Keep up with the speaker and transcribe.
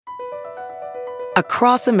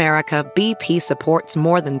Across America, BP supports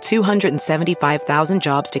more than 275,000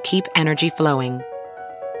 jobs to keep energy flowing.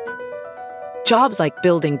 Jobs like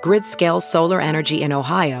building grid-scale solar energy in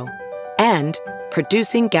Ohio and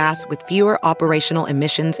producing gas with fewer operational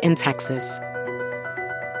emissions in Texas.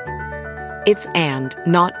 It's and,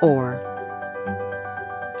 not or.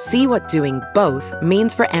 See what doing both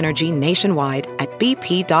means for energy nationwide at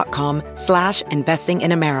bp.com/investing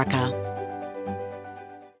in America.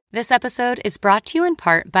 This episode is brought to you in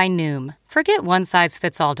part by Noom. Forget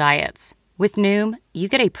one-size-fits-all diets. With Noom, you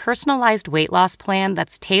get a personalized weight loss plan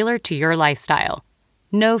that's tailored to your lifestyle.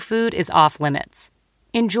 No food is off-limits.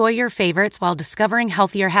 Enjoy your favorites while discovering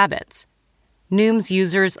healthier habits. Noom's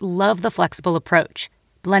users love the flexible approach,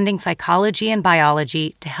 blending psychology and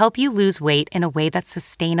biology to help you lose weight in a way that's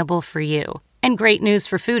sustainable for you. And great news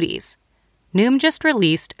for foodies. Noom just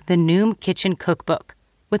released the Noom Kitchen Cookbook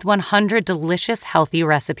with 100 delicious, healthy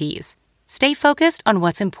recipes. Stay focused on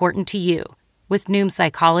what's important to you with Noom's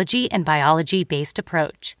psychology and biology-based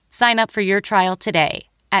approach. Sign up for your trial today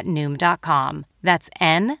at Noom.com. That's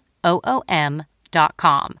NOOM.com.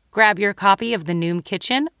 Grab your copy of the Noom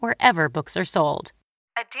Kitchen wherever books are sold.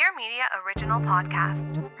 A Dear Media original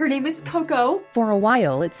podcast. Her name is Coco. For a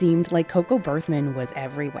while, it seemed like Coco Berthman was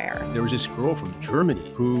everywhere. There was this girl from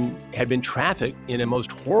Germany who had been trafficked in a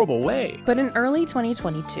most horrible way. But in early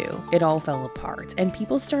 2022, it all fell apart, and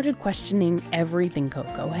people started questioning everything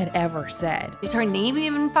Coco had ever said. Is her name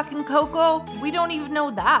even fucking Coco? We don't even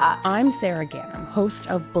know that. I'm Sarah Gannam, host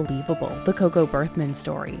of Believable, the Coco Berthman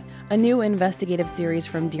story, a new investigative series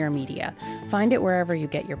from Dear Media. Find it wherever you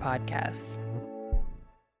get your podcasts.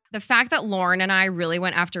 The fact that Lauren and I really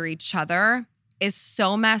went after each other is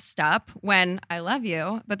so messed up when I love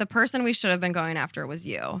you, but the person we should have been going after was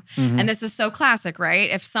you. Mm-hmm. And this is so classic, right?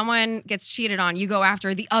 If someone gets cheated on, you go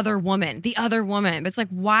after the other woman. But it's like,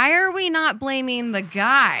 why are we not blaming the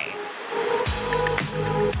guy?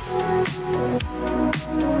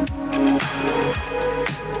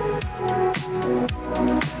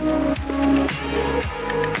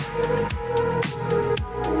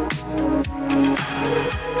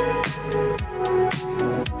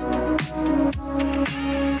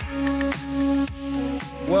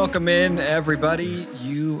 Welcome in, everybody.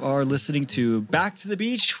 You are listening to Back to the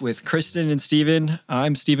Beach with Kristen and Steven.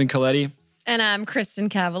 I'm Steven Coletti. And I'm Kristen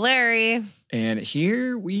Cavallari. And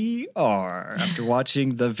here we are after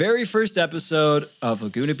watching the very first episode of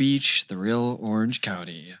Laguna Beach, The Real Orange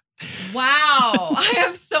County. Wow. I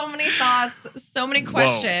have so many thoughts, so many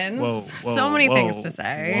questions, so many things to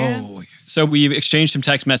say. Whoa. So we've exchanged some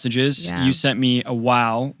text messages. Yeah. You sent me a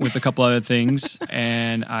wow with a couple other things,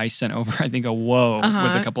 and I sent over, I think, a whoa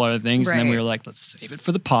with a couple other things. Right. And then we were like, let's save it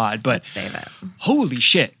for the pod. But let's save it. Holy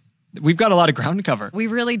shit. We've got a lot of ground to cover. We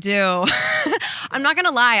really do. I'm not going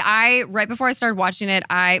to lie. Right before I started watching it,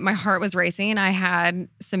 my heart was racing. I had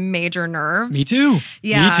some major nerves. Me too.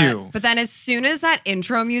 Yeah. Me too. But then as soon as that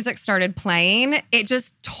intro music started playing, it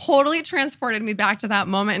just totally transported me back to that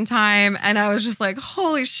moment in time. And I was just like,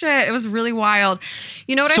 holy shit. It was really wild.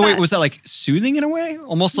 You know what I thought? So wait, was that like soothing in a way?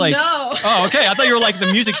 Almost like... No. Oh, okay. I thought you were like, the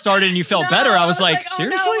music started and you felt better. I was like,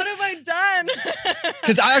 seriously? Oh no, what have I done?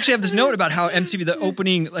 Because I actually have this note about how MTV, the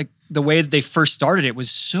opening, like the way that they first started it was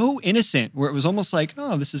so innocent, where it was almost like,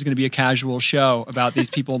 oh, this is going to be a casual show about these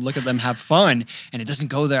people, look at them have fun. And it doesn't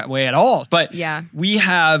go that way at all. But yeah, we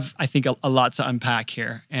have, I think, a lot to unpack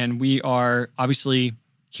here. And we are obviously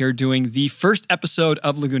here doing the first episode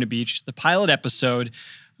of Laguna Beach, the pilot episode,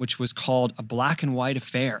 which was called A Black and White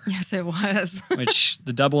Affair. Yes, it was. Which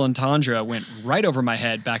the double entendre went right over my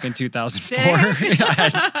head back in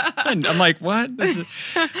 2004. I'm like, what? This is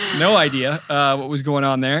no idea what was going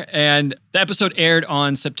on there. And the episode aired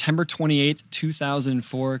on September 28th,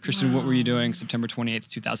 2004. Kristen, What were you doing September 28th,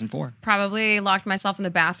 2004? Probably locked myself in the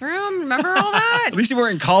bathroom. Remember all that? At least you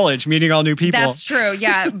weren't in college meeting all new people. That's true,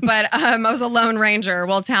 yeah. But I was a lone ranger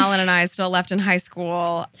while Talon and I still left in high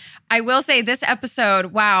school. I will say this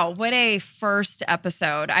episode, wow, what a first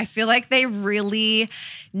episode. I feel like they really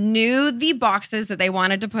knew the boxes that they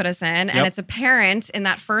wanted to put us in. And it's apparent in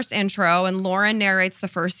that first intro, and Lauren narrates the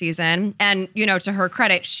first season. And, you know, to her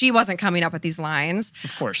credit, she wasn't coming up with these lines.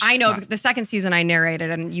 Of course. I know the second season I narrated,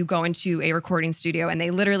 and you go into a recording studio and they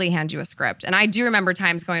literally hand you a script. And I do remember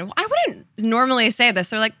times going, well, I wouldn't normally say this.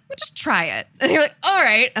 They're like, well, just try it. And you're like, all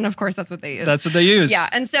right. And of course, that's what they use. That's what they use. Yeah.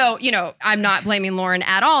 And so, you know, I'm not blaming Lauren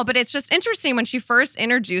at all, but it's just interesting when she first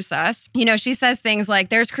introduced us. You know, she says things like,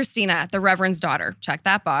 there's Christina, the Reverend's daughter. Check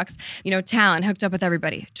that box. You know, Talon hooked up with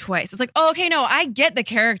everybody twice. It's like, oh, okay, no, I get the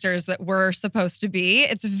characters that we're supposed to be.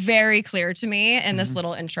 It's very clear to me in this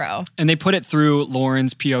little intro. And they put it through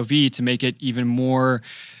Lauren's POV to make it even more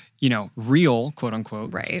real, quote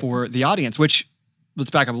unquote, for the audience, which, let's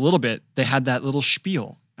back up a little bit. They had that little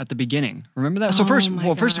spiel at the beginning. Remember that? So first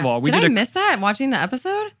of all, did I miss that watching the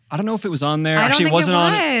episode? I don't know if it was on there. I don't Actually, think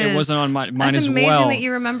it wasn't on mine That's as well. It's amazing that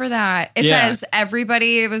you remember that. It says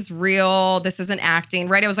everybody was real. This isn't acting,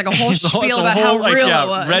 right? It was like a whole spiel about how real it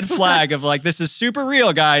was. Red flag of like, this is super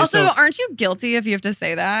real, guys. Also, aren't you guilty if you have to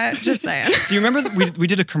say that? Just saying. Do you remember that we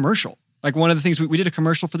did a commercial? Like one of the things we did a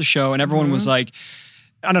commercial for the show, and everyone was like,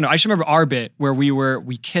 I don't know. I just remember our bit where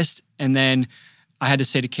we kissed, and then I had to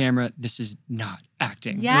say to camera, "This is not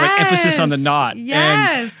acting." Yes. Like emphasis on the not.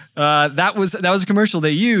 Yes. And that was a commercial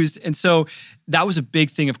they used, and so that was a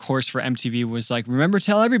big thing, of course, for MTV. Was like, remember,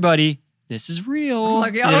 tell everybody this is real.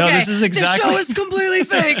 Like, this is exactly. The show is completely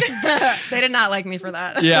fake. They did not like me for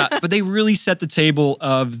that. Yeah, but they really set the table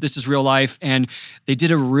of this is real life, and they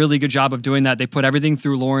did a really good job of doing that. They put everything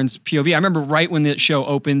through Lauren's POV. I remember right when the show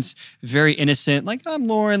opens, very innocent, like, I'm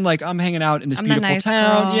Lauren, like, I'm hanging out in this beautiful nice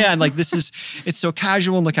town. girl. Yeah, and like, it's so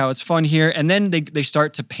casual, and look how it's fun here. And then they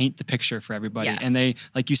start to paint the picture for everybody. Yes. And they,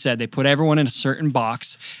 like you said, they put everyone in a certain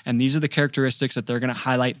box, and these are the characteristics that they're going to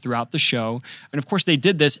highlight throughout the show. And of course, they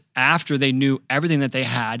did this after they knew everything that they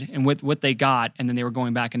had and what they got, and then they were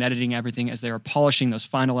going back and editing everything as they were polishing those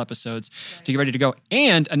final episodes to get ready to go.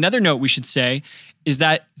 And another note we should say is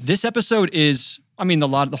that this episode is, I mean,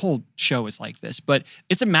 the whole show is like this, but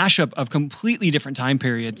it's a mashup of completely different time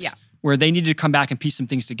periods. Yeah. Where they needed to come back and piece some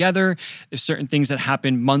things together. There's certain things that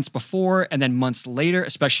happened months before and then months later,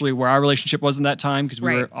 especially where our relationship was in that time because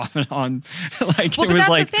we were off and on. Like, well, it but was that's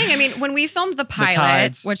like the thing. I mean, when we filmed the pilot,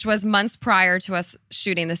 tides. which was months prior to us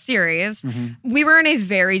shooting the series, we were in a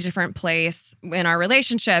very different place in our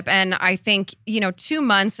relationship. And I think, 2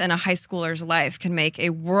 months in a high schooler's life can make a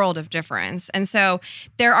world of difference. And so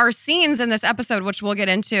there are scenes in this episode, which we'll get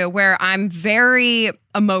into, where I'm very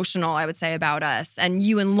emotional, I would say, about us and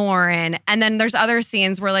you and Lauren. And then there's other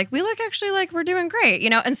scenes where like, we look actually like we're doing great,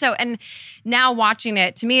 and now watching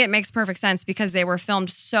it, to me, it makes perfect sense because they were filmed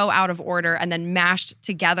so out of order and then mashed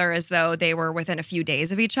together as though they were within a few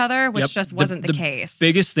days of each other, which just wasn't the case. The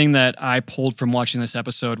biggest thing that I pulled from watching this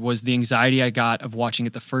episode was the anxiety I got of watching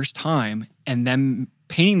it the first time and then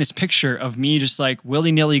painting this picture of me just like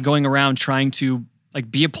willy-nilly going around trying to like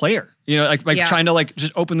be a player, trying to like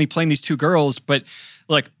just openly playing these two girls, but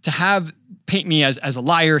like to paint me as a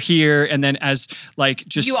liar here and then as like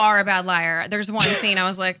just... You are a bad liar. There's one scene I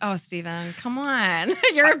was like, oh, Steven, come on.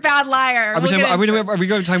 You're a bad liar. Are we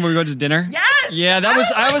going to dinner? Yes. Yeah,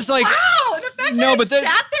 I was like... Wow, the fact that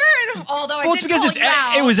sat there and although I did because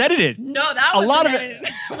it was edited. No, that was a lot edited.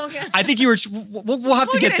 of it. I think you were... We'll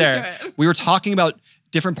have to get there. We were talking about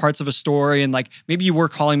different parts of a story and like maybe you were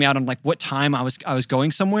calling me out on like what time I was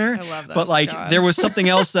going somewhere. I love that. But like there was something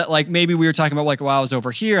else that like maybe we were talking about like, well, I was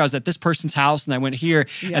over here, I was at this person's house and I went here.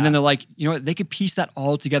 Yeah. And then they're like, they could piece that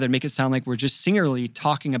all together and make it sound like we're just singularly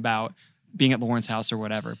talking about being at Lauren's house or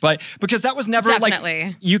whatever. But because that was never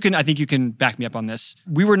Definitely. Like I think you can back me up on this.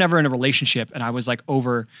 We were never in a relationship and I was like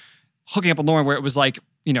over hooking up with Lauren where it was like,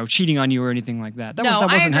 cheating on you or anything like that. That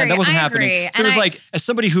wasn't happening. So it was like as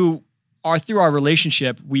somebody who through our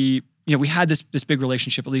relationship, we had this big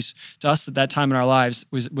relationship, at least to us at that time in our lives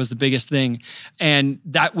was the biggest thing. And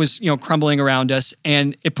that was, crumbling around us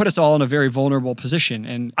and it put us all in a very vulnerable position.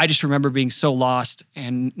 And I just remember being so lost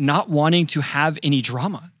and not wanting to have any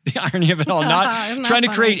drama, the irony of it all, not trying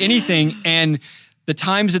to create anything. And the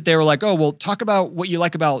times that they were like, oh, well, talk about what you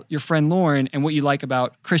like about your friend Lauren and what you like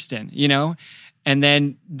about Kristen, And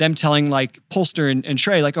then them telling like Polster and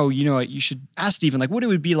Trey, like, oh, you should ask Steven, like, what it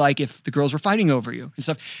would be like if the girls were fighting over you and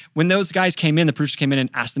stuff. When those guys came in, the producers came in and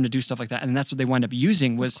asked them to do stuff like that. And that's what they wound up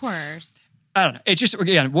using was... Of course. I don't know. It just,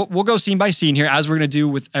 again, we'll go scene by scene here as we're going to do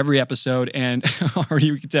with every episode. And already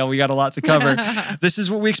you can tell we got a lot to cover. This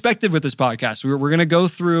is what we expected with this podcast. We're going to go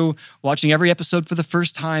through watching every episode for the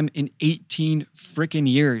first time in 18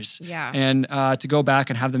 freaking years. Yeah. And to go back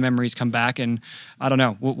and have the memories come back. And I don't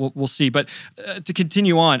know. We'll see. But to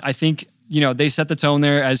continue on, I think, they set the tone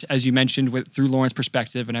there, as you mentioned, through Lauren's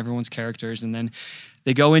perspective and everyone's characters. And then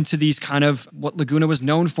they go into these kind of what Laguna was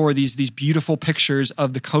known for, these beautiful pictures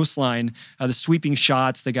of the coastline, the sweeping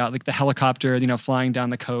shots. They got like the helicopter, flying down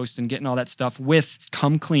the coast and getting all that stuff with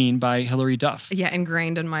Come Clean by Hilary Duff. Yeah,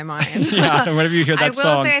 ingrained in my mind. Yeah, whenever you hear that song.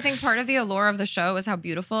 I will say, I think part of the allure of the show was how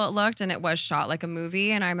beautiful it looked and it was shot like a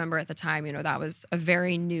movie. And I remember at the time, that was a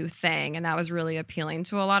very new thing and that was really appealing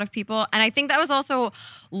to a lot of people. And I think that was also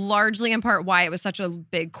largely in part why it was such a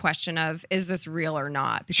big question of, is this real or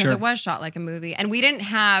not? Because it was shot like a movie. And we didn't didn't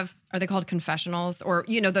have, are they called confessionals or,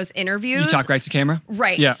 those interviews? You talk right to camera?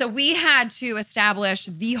 Right. Yeah. So we had to establish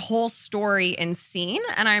the whole story and scene.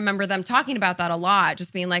 And I remember them talking about that a lot,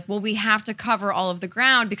 just being like, well, we have to cover all of the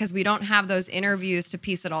ground because we don't have those interviews to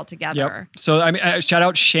piece it all together. Yep. So, I mean, shout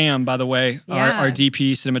out Sham, by the way, Yeah. our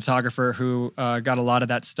DP cinematographer who got a lot of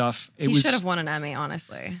that stuff. He should have won an Emmy,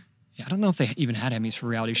 honestly. Yeah, I don't know if they even had Emmys for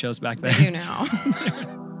reality shows back then. They do now.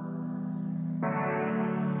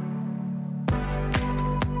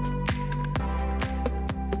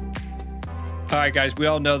 All right, guys, we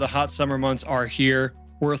all know the hot summer months are here.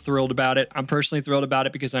 We're thrilled about it. I'm personally thrilled about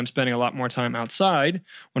it because I'm spending a lot more time outside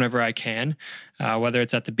whenever I can, whether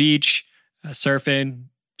it's at the beach, surfing,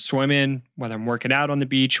 swimming, whether I'm working out on the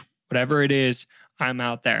beach, whatever it is, I'm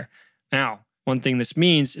out there. Now, one thing this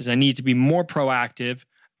means is I need to be more proactive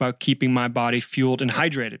about keeping my body fueled and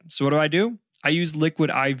hydrated. So what do? I use Liquid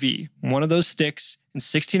IV. One of those sticks in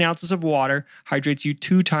 16 ounces of water hydrates you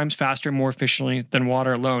 2 times faster and more efficiently than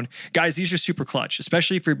water alone. Guys, these are super clutch,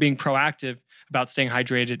 especially if you're being proactive about staying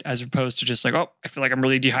hydrated as opposed to just like, oh, I feel like I'm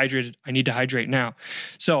really dehydrated. I need to hydrate now.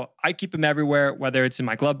 So I keep them everywhere, whether it's in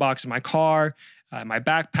my glove box in my car, my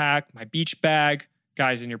backpack, my beach bag,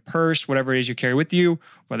 guys, in your purse, whatever it is you carry with you,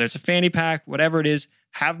 whether it's a fanny pack, whatever it is,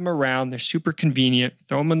 have them around. They're super convenient.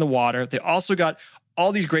 Throw them in the water. They also got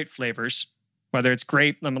all these great flavors, whether it's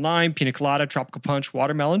grape, lemon lime, pina colada, tropical punch,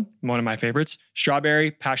 watermelon, one of my favorites,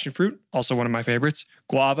 strawberry, passion fruit, also one of my favorites,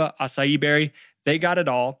 guava, acai berry. They got it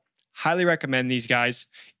all. Highly recommend these guys.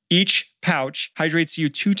 Each pouch hydrates you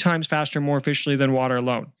 2 times faster and more efficiently than water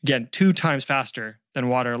alone. Again, 2 times faster than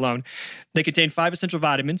water alone. They contain 5 essential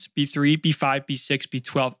vitamins, B3, B5, B6,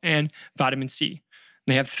 B12, and vitamin C.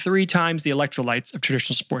 They have 3 times the electrolytes of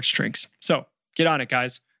traditional sports drinks. So get on it,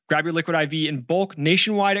 guys. Grab your Liquid IV in bulk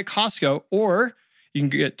nationwide at Costco, or you can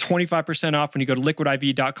get 25% off when you go to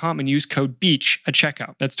liquidiv.com and use code BEACH at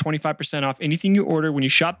checkout. That's 25% off anything you order when you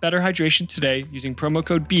shop Better Hydration today using promo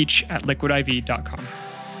code BEACH at liquidiv.com.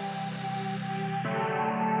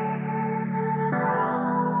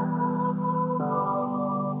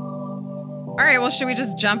 All right, well, should we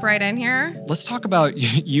just jump right in here? Let's talk about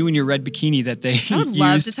you and your red bikini that they I would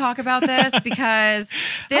love to talk about this because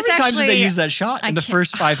this How many times actually, did they use that shot in the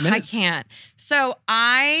first 5 minutes? I can't. So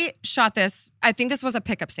I shot this. I think this was a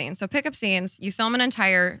pickup scene. So pickup scenes, you film an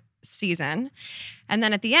entire season. And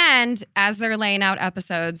then at the end, as they're laying out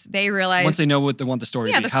episodes, they realize... Once they know what they want the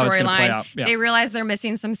story to be, how it's going to play out. They realize they're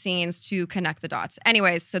missing some scenes to connect the dots.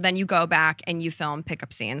 Anyways, so then you go back and you film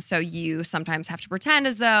pickup scenes. So you sometimes have to pretend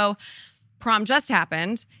as though prom just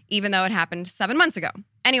happened, even though it happened 7 months ago.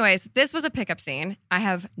 Anyways, this was a pickup scene. I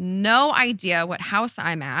have no idea what house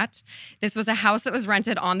I'm at. This was a house that was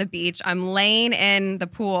rented on the beach. I'm laying in the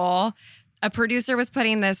pool. A producer was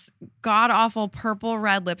putting this god-awful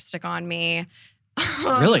purple-red lipstick on me.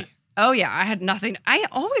 Really? Oh, yeah. I had nothing. I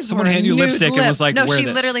always Someone wore a handed you nude lipstick lip. and was like, no, wear she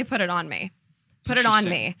this. literally put it on me. Put it on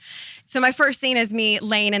me. So my first scene is me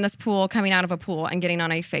laying in this pool, coming out of a pool and getting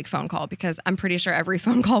on a fake phone call because I'm pretty sure every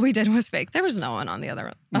phone call we did was fake. There was no one on the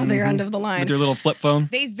other end of the line. With your little flip phone?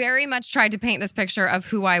 They very much tried to paint this picture of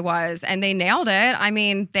who I was and they nailed it. I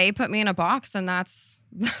mean, they put me in a box and that's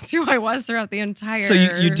who I was throughout the entire So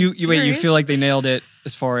you series. feel like they nailed it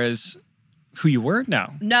as far as who you were?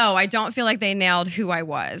 No, I don't feel like they nailed who I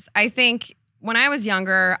was. I think when I was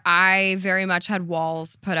younger, I very much had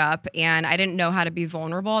walls put up and I didn't know how to be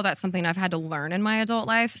vulnerable. That's something I've had to learn in my adult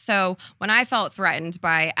life. So when I felt threatened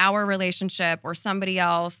by our relationship or somebody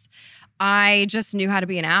else, I just knew how to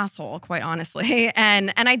be an asshole, quite honestly.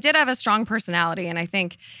 And I did have a strong personality. And I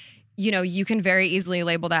think, you can very easily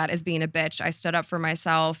label that as being a bitch. I stood up for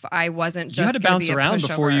myself. I wasn't just you had to bounce be a around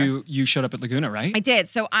before pushover. you showed up at Laguna, right? I did.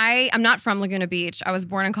 So I'm not from Laguna Beach. I was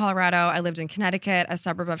born in Colorado. I lived in Connecticut, a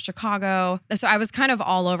suburb of Chicago. So I was kind of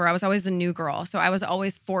all over. I was always the new girl. So I was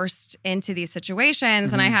always forced into these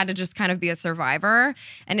situations and I had to just kind of be a survivor.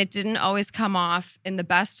 And it didn't always come off in the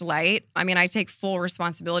best light. I mean, I take full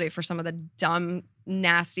responsibility for some of the dumb,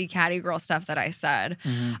 nasty catty girl stuff that I said.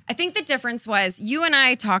 I think the difference was you and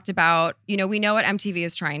I talked about, we know what MTV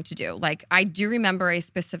is trying to do. Like I do remember a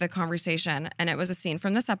specific conversation and it was a scene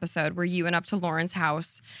from this episode where you went up to Lauren's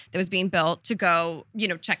house that was being built to go,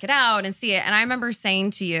 check it out and see it. And I remember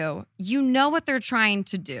saying to you, you know what they're trying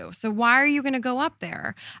to do. So why are you going to go up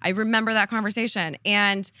there? I remember that conversation.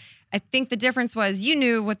 And I think the difference was you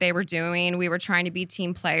knew what they were doing. We were trying to be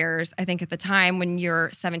team players. I think at the time when you're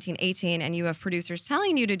 17, 18 and you have producers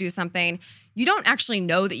telling you to do something, you don't actually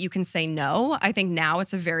know that you can say no. I think now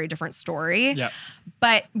it's a very different story. Yeah.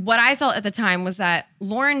 But what I felt at the time was that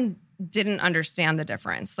Lauren didn't understand the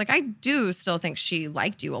difference. Like, I do still think she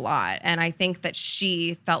liked you a lot. And I think that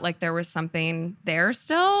she felt like there was something there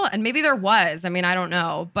still. And maybe there was. I mean, I don't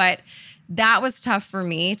know. But that was tough for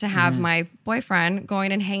me to have my boyfriend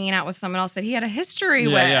going and hanging out with someone else that he had a history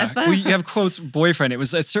with. Yeah. Well, you have quotes boyfriend. It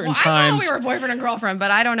was at certain times. I thought we were boyfriend and girlfriend, but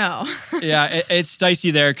I don't know. Yeah, it's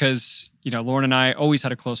dicey there because, Lauren and I always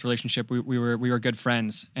had a close relationship. We were good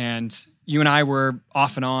friends, and you and I were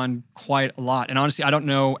off and on quite a lot. And honestly, I don't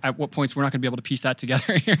know at what points we're not going to be able to piece that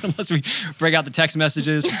together here unless we break out the text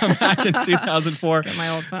messages from back in 2004. Get my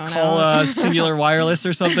old phone Call Singular Wireless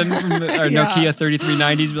or something from our Nokia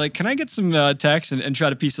 3390s. Be like, can I get some text and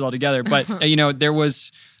try to piece it all together? But, there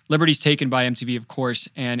was liberties taken by MTV, of course.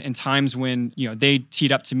 And in times when, they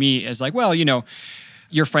teed up to me as like, well,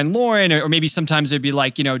 your friend Lauren, or maybe sometimes it'd be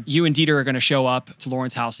like, you and Dieter are going to show up to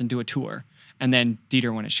Lauren's house and do a tour. And then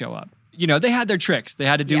Dieter wouldn't show up. They had their tricks. They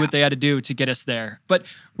had to do what they had to do to get us there. But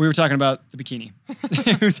we were talking about the bikini.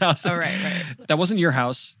 Whose house? Oh, right. That wasn't your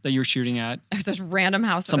house that you were shooting at. It was just a random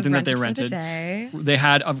house that Something was that they rented rented. for the day. They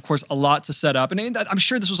had, of course, a lot to set up. And I'm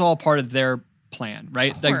sure this was all part of their plan,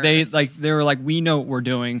 right? They were like, we know what we're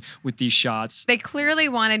doing with these shots. They clearly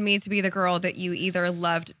wanted me to be the girl that you either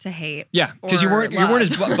loved to hate. Yeah, because you weren't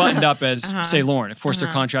as buttoned up as say Lauren. Of course, they're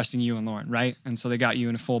Uh-huh. contrasting you and Lauren, right? And so they got you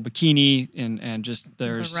in a full bikini and just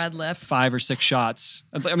there's The red lip. 5 or 6 shots.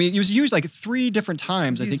 I mean, it was used like 3 different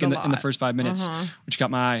times. I think used in a the lot. first 5 minutes, Uh-huh. which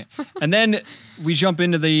got my eye. And then we jump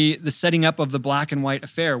into the setting up of the black and white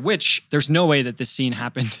affair, which there's no way that this scene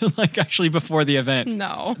happened like actually before the event.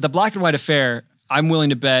 No. The black and white affair. I'm willing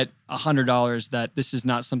to bet $100 that this is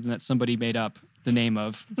not something that somebody made up the name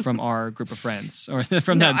of from our group of friends or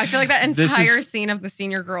from No, them. I feel like that entire scene of the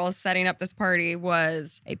senior girls setting up this party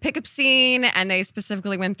was a pickup scene, and they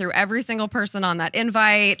specifically went through every single person on that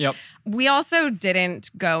invite. Yep. We also didn't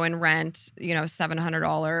go and rent,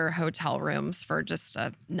 $700 hotel rooms for just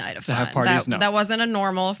a night of To fun. have parties, no. That wasn't a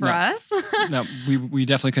normal for No. us. No, we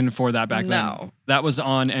definitely couldn't afford that back then. No. That was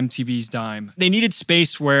on MTV's dime. They needed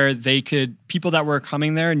space where people that were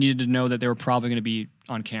coming there needed to know that they were probably going to be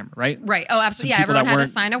on camera, right? Right. Oh, absolutely. Some Yeah, people everyone that had to weren't-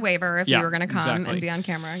 sign a waiver if Yeah, you were going to come exactly. and be on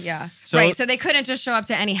camera. Yeah. So- right. So they couldn't just show up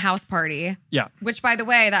to any house party. Yeah. Which, by the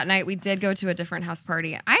way, that night we did go to a different house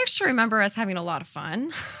party. I actually remember us having a lot of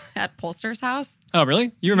fun at Polster's house. Oh,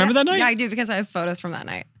 really? You remember that night? Yeah, I do because I have photos from that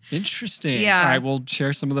night. Interesting. Yeah. All right, we'll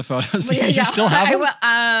share some of the photos. Yeah, You still have I them? will-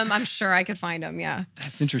 I'm sure I could find them. Yeah.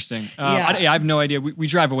 That's interesting. Yeah. I have no idea. We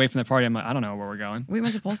drive away from the party. I'm like, I don't know where we're going. We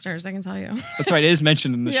went to Polster's, I can tell you. That's right. It is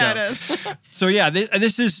mentioned in the show. Yeah, it is. So yeah,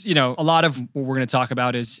 this is, a lot of what we're going to talk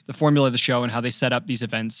about is the formula of the show and how they set up these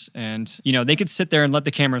events. And, they could sit there and let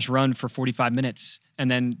the cameras run for 45 minutes. And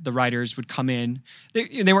then the writers would come in.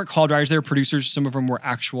 They weren't called writers; they were producers. Some of them were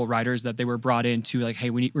actual writers that they were brought in to like, hey,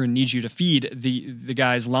 we're going to need you to feed the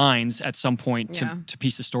guys lines at some point to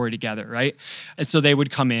piece the story together, right? And so they would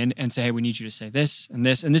come in and say, hey, we need you to say this and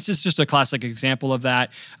this, and this is just a classic example of that.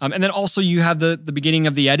 And then also you have the beginning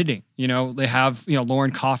of the editing. They have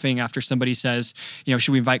Lauren coughing after somebody says,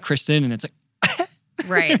 should we invite Kristen? And it's like.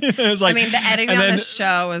 Right. It was like- I mean, the editing and on then- the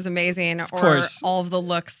show was amazing. Or course. all of the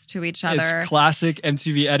looks to each other. It's classic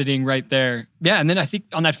MTV editing right there. Yeah, and then I think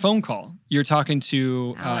on that phone call, you're talking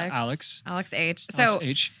to Alex. Alex H. So Alex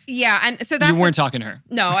H. yeah, and so that's You weren't talking to her.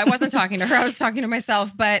 No, I wasn't talking to her. I was talking to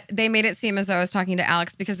myself, but they made it seem as though I was talking to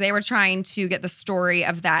Alex because they were trying to get the story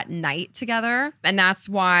of that night together. And that's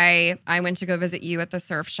why I went to go visit you at the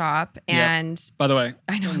surf shop. And By the way,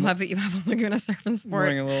 I know, I love that you have a Laguna Surf and Sport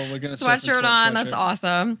wearing a little Laguna Surf and sweatshirt Sport on. That's sweatshirt.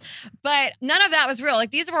 awesome. But none of that was real.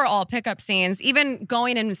 Like these were all pickup scenes. Even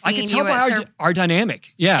going and I seeing can tell you by at our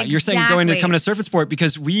dynamic. Yeah, you're saying going to come to Surf and Sport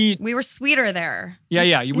because we were sweeter there. we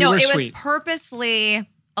No, were it sweet. was purposely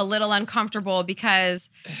a little uncomfortable because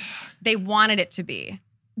they wanted it to be.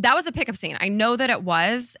 That was a pickup scene. I know that it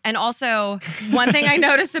was. And also, one thing I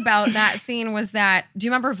noticed about that scene was that, do you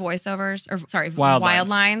remember voiceovers? Or sorry, Wild wild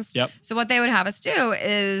lines. lines? Yep. So what they would have us do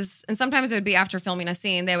is, and sometimes it would be after filming a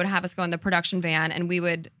scene, they would have us go in the production van and we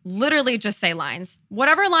would literally just say lines.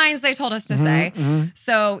 Whatever lines they told us to say.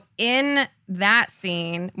 So in that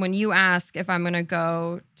scene, when you ask if I'm going to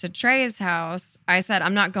go to Trey's house, I said,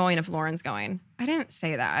 I'm not going if Lauren's going. I didn't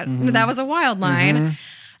say that. That was a wild line.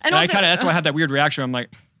 And also, that's why I had that weird reaction. I'm like,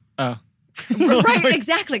 oh. right,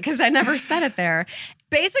 exactly, because I never said it there.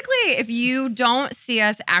 Basically, if you don't see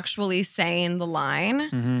us actually saying the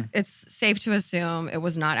line, it's safe to assume it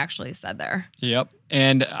was not actually said there. Yep.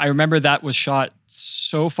 And I remember that was shot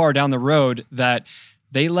so far down the road that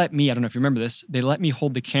they let me, I don't know if you remember this, they let me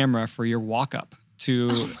hold the camera for your walk up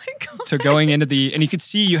to going into and you could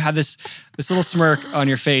see you have this little smirk on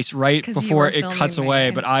your face right before it cuts away.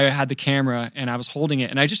 But I had the camera and I was holding it.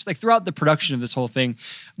 And I just throughout the production of this whole thing,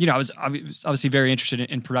 I was obviously very interested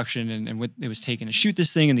in production and what it was taking to shoot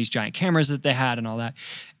this thing and these giant cameras that they had and all that.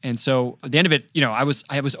 And so at the end of it, I was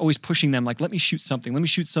always pushing them let me shoot something. Let me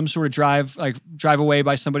shoot some sort of drive away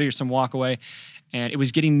by somebody or some walk away. And it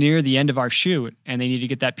was getting near the end of our shoot, and they needed to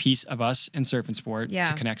get that piece of us in Surf and Sport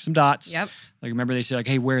to connect some dots. Yep. Remember they said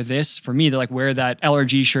hey, wear this. For me, they're wear that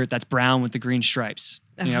LRG shirt that's brown with the green stripes.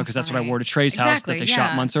 Because that's what I wore to Trey's house that they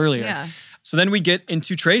shot months earlier. Yeah. So then we get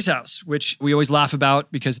into Trey's house, which we always laugh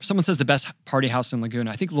about because someone says the best party house in Laguna.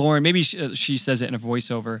 I think Lauren, maybe she says it in a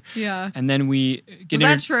voiceover. Yeah. And then we get Was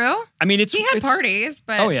that true? I mean, he had parties,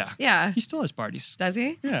 but oh yeah. Yeah. He still has parties. Does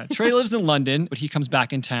he? Yeah. Trey lives in London, but he comes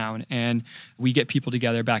back in town and we get people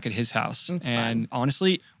together back at his house. That's and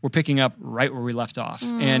honestly, we're picking up right where we left off.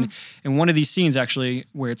 And in one of these scenes actually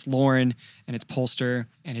where it's Lauren and it's Polster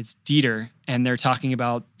and it's Dieter and they're talking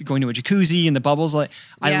about going to a jacuzzi and the bubbles.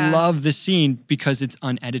 I love this scene because it's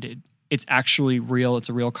unedited. It's actually real. It's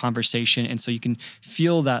a real conversation. And so you can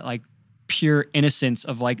feel that pure innocence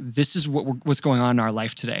of this is what's going on in our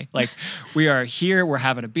life today. We are here, we're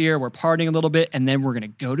having a beer, we're partying a little bit, and then we're going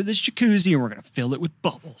to go to this jacuzzi and we're going to fill it with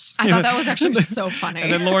bubbles. I thought that was actually so funny.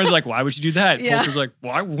 And then Lauren's why would you do that? Yeah. Polster's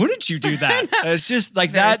why wouldn't you do that? It's just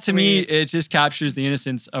that to me, it just captures the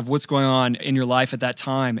innocence of what's going on in your life at that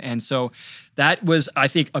time. And so that was, I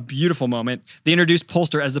think, a beautiful moment. They introduced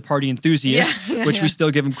Polster as the party enthusiast, which we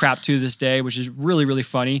still give him crap to this day, which is really, really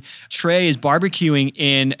funny. Trey is barbecuing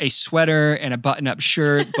in a sweater and a button-up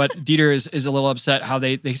shirt, but Dieter is a little upset how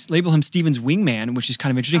they label him Steven's wingman, which is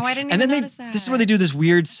kind of interesting. Oh, I didn't and even then notice that. This is where they do this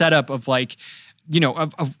weird setup of and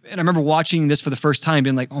I remember watching this for the first time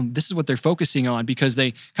being oh, this is what they're focusing on because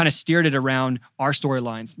they kind of steered it around our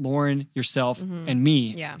storylines, Lauren, yourself, and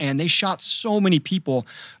me. Yeah. And they shot so many people,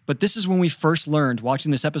 but this is when we first learned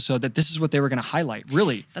watching this episode that this is what they were going to highlight,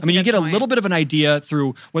 really. That's you get point. a little bit of an idea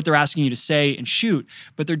through what they're asking you to say and shoot,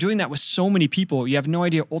 but they're doing that with so many people. You have no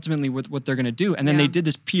idea ultimately what they're going to do. And then they did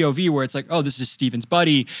this POV where it's oh, this is Steven's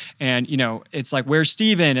buddy. And, it's where's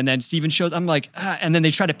Steven? And then Steven shows, I'm and then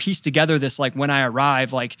they try to piece together this, when I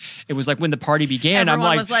arrive, it was when the party began.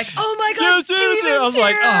 Everyone was oh my God, Steven's I was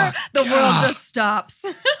here. oh, the world just stops.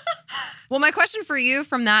 Well, my question for you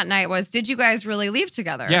from that night was, did you guys really leave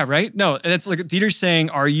together? Yeah, right? No, and it's Dieter's saying,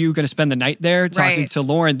 are you going to spend the night there? Talking to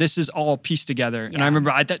Lauren, this is all pieced together. Yeah. And I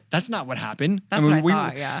remember that's not what happened. That's what I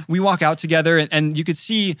thought, yeah. We walk out together and you could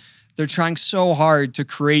see they're trying so hard to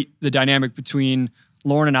create the dynamic between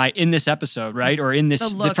Lauren and I in this episode, right? Or in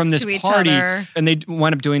this from this party. And they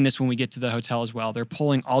wind up doing this when we get to the hotel as well. They're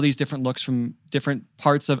pulling all these different looks from different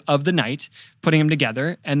parts of the night, putting them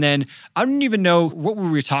together. And then I don't even know what we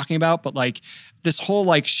were talking about, but this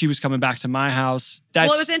whole she was coming back to my house. That's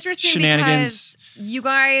well, it was interesting shenanigans. Because you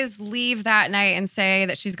guys leave that night and say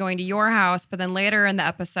that she's going to your house, but then later in the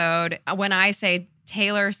episode, when I say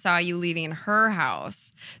Taylor saw you leaving her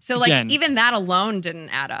house. So Again, even that alone didn't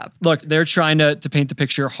add up. Look, they're trying to paint the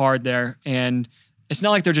picture hard there. And it's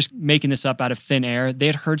not like they're just making this up out of thin air. They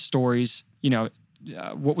had heard stories,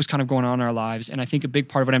 what was kind of going on in our lives. And I think a big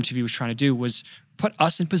part of what MTV was trying to do was put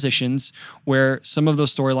us in positions where some of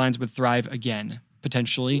those storylines would thrive again,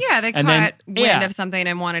 potentially. Yeah, they caught wind of something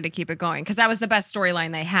and wanted to keep it going because that was the best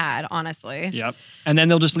storyline they had, honestly. Yep. And then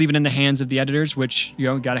they'll just leave it in the hands of the editors, which,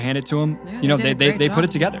 got to hand it to them. Yeah, they put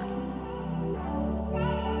it together.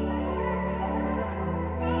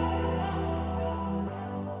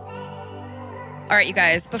 All right, you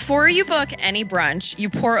guys, before you book any brunch, you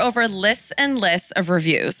pour over lists and lists of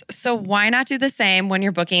reviews. So why not do the same when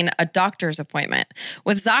you're booking a doctor's appointment?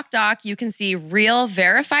 With ZocDoc, you can see real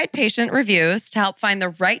verified patient reviews to help find the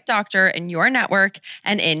right doctor in your network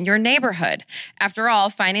and in your neighborhood. After all,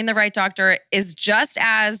 finding the right doctor is just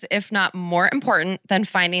as, if not more important than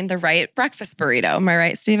finding the right breakfast burrito. Am I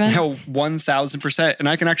right, Steven? No, 1,000%. And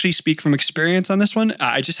I can actually speak from experience on this one.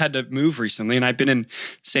 I just had to move recently and I've been in the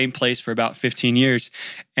same place for about 15 years.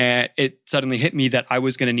 And it suddenly hit me that I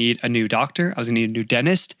was going to need a new doctor. I was going to need a new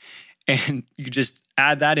dentist. And you just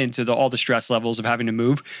add that into all the stress levels of having to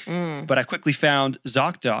move. But I quickly found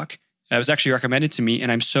ZocDoc. It was actually recommended to me.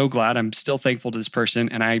 And I'm so glad. I'm still thankful to this person.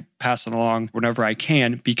 And I pass it along whenever I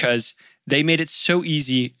can because they made it so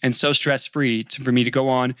easy and so stress-free for me to go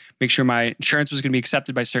on, make sure my insurance was going to be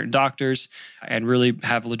accepted by certain doctors and really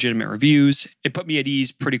have legitimate reviews. It put me at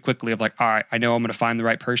ease pretty quickly of all right, I know I'm going to find the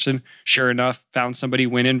right person. Sure enough, found somebody,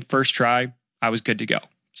 went in first try. I was good to go.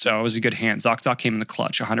 So I was in good hands. ZocDoc came in the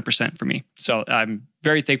clutch 100% for me. So I'm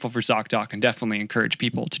very thankful for ZocDoc and definitely encourage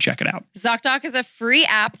people to check it out. ZocDoc is a free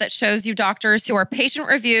app that shows you doctors who are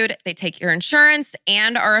patient-reviewed, they take your insurance,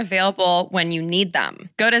 and are available when you need them.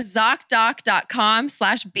 Go to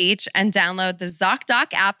ZocDoc.com/beach and download the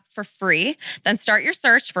ZocDoc app for free. Then start your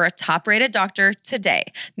search for a top-rated doctor today.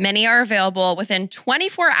 Many are available within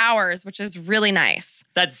 24 hours, which is really nice.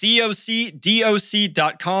 That's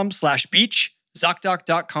ZocDoc.com/beach,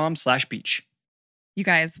 ZocDoc.com/beach. You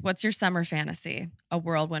guys, what's your summer fantasy? A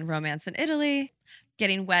whirlwind romance in Italy,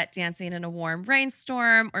 getting wet dancing in a warm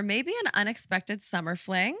rainstorm, or maybe an unexpected summer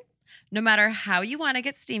fling? No matter how you want to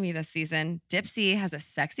get steamy this season, Dipsea has a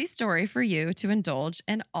sexy story for you to indulge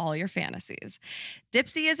in all your fantasies.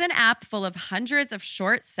 Dipsea is an app full of hundreds of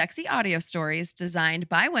short, sexy audio stories designed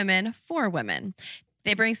by women for women.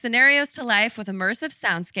 They bring scenarios to life with immersive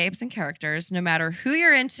soundscapes and characters, no matter who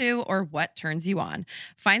you're into or what turns you on.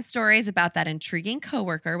 Find stories about that intriguing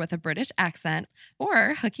coworker with a British accent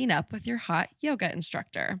or hooking up with your hot yoga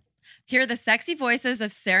instructor. Hear the sexy voices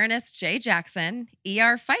of Serenus J. Jackson,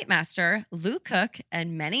 ER Fightmaster, Lou Cook,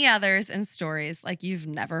 and many others in stories like you've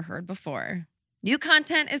never heard before. New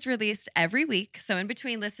content is released every week, so in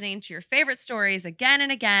between listening to your favorite stories again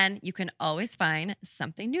and again, you can always find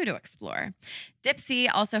something new to explore. Dipsea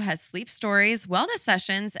also has sleep stories, wellness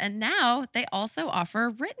sessions, and now they also offer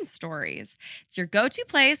written stories. It's your go-to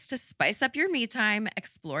place to spice up your me time,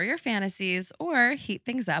 explore your fantasies, or heat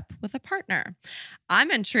things up with a partner. I'm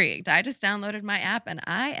intrigued. I just downloaded my app and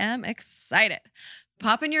I am excited.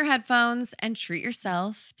 Pop in your headphones and treat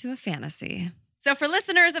yourself to a fantasy. So for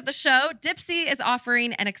listeners of the show, Dipsea is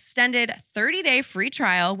offering an extended 30-day free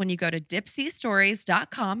trial when you go to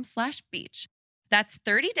dipseastories.com/beach. That's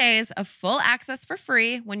 30 days of full access for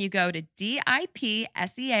free when you go to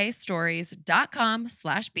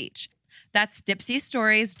dipseastories.com/beach. That's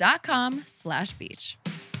dipseastories.com/beach.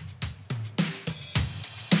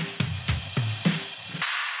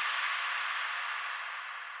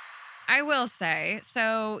 I will say,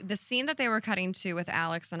 so the scene that they were cutting to with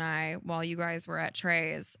Alex and I while you guys were at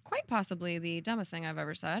Trey's, quite possibly the dumbest thing I've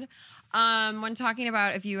ever said. When talking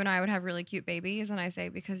about if you and I would have really cute babies, and I say,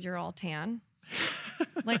 because you're all tan.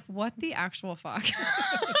 Like, what the actual fuck?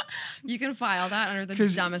 You can file that under the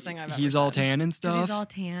dumbest thing I've ever said. He's all tan and stuff. He's all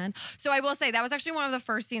tan. So I will say that was actually one of the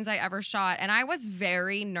first scenes I ever shot, and I was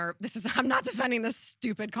very nervous. I'm not defending this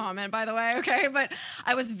stupid comment, by the way, okay? But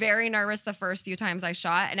I was very nervous the first few times I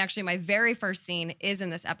shot, and actually my very first scene is in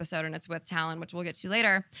this episode, and it's with Talon, which we'll get to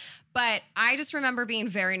later. But I just remember being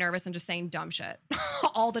very nervous and just saying dumb shit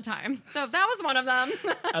all the time. So that was one of them.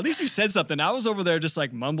 At least you said something. I was over there just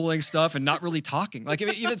like mumbling stuff and not really talking. Like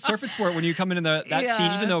even Surf and Sport, when you come into that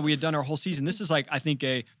scene, even though we had done our whole season, this is like, I think,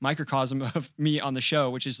 a microcosm of me on the show,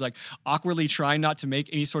 which is like awkwardly trying not to make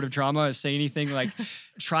any sort of drama or say anything, like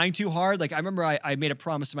trying too hard. Like I remember I made a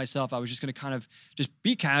promise to myself. I was just going to kind of just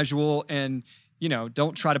be casual and, you know,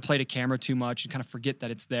 don't try to play to camera too much and kind of forget that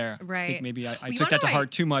it's there. Right. I think maybe I took that to heart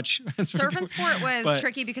too much. Surf and Sport was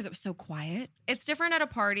tricky because it was so quiet. It's different at a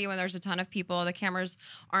party when there's a ton of people. The cameras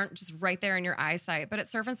aren't just right there in your eyesight. But at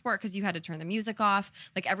Surf and Sport, because you had to turn the music off,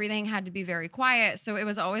 like everything had to be very quiet. So it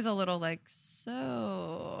was always a little like, just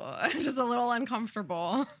a little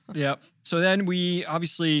uncomfortable. Yep. So then we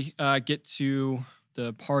obviously get to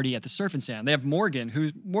the party at the Surf and Sand. They have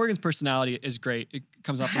Morgan, Morgan's personality is great. It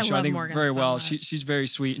comes off the show, I think, Morgan very so well. much. She's very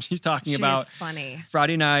sweet. She's talking about funny.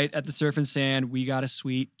 Friday night at the Surf and Sand. We got a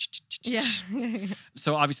suite. Yeah.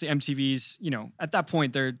 So obviously MTV's, you know, at that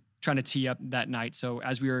point they're trying to tee up that night. So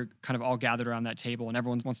as we were kind of all gathered around that table and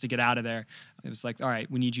everyone wants to get out of there, it was like, all right,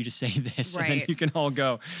 we need you to say this and then you can all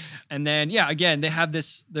go. And then, yeah, again, they have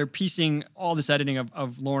this, they're piecing all this editing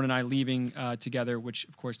of Lauren and I leaving together, which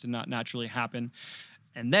of course did not naturally happen.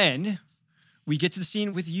 And then we get to the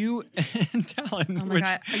scene with you and Talon. Oh my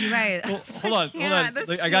God. Are you guys? Well, hold on.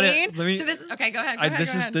 I got it. Okay, go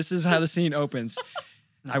ahead. This is how the scene opens.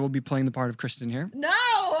 I will be playing the part of Kristen here. No!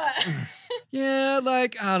 Yeah,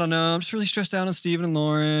 like, I don't know. I'm just really stressed out on Steven and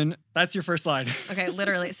Lauren. That's your first line. Okay,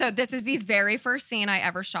 literally. So this is the very first scene I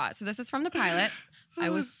ever shot. So this is from the pilot. I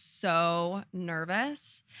was so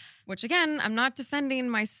nervous, which again, I'm not defending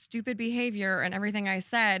my stupid behavior and everything I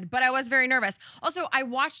said, but I was very nervous. Also, I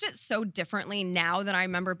watched it so differently now than I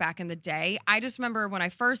remember back in the day. I just remember when I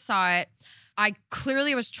first saw it, I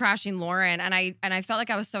clearly was trashing Lauren, and I felt like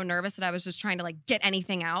I was so nervous that I was just trying to like get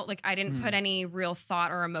anything out. Like I didn't put any real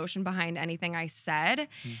thought or emotion behind anything I said.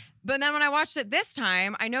 But then when I watched it this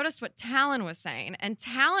time, I noticed what Talon was saying. And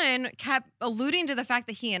Talon kept alluding to the fact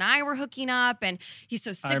that he and I were hooking up and he's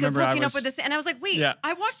so sick of hooking up with this. And I was like, wait,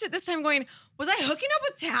 I watched it this time going, was I hooking up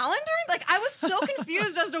with Talon during? Like, I was so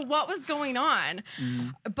confused as to what was going on.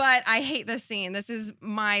 But I hate this scene. This is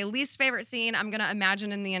my least favorite scene I'm going to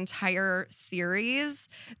imagine in the entire series,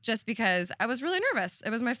 just because I was really nervous.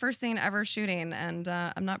 It was my first scene ever shooting, and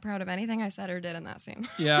I'm not proud of anything I said or did in that scene.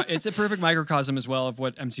 Yeah, it's a perfect microcosm as well of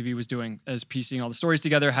what MTV was doing, as piecing all the stories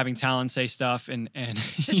together, having Talon say stuff and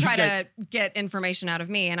to try to get information out of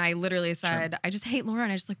me. And I literally said, I just hate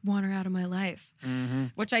Lauren. I just like want her out of my life,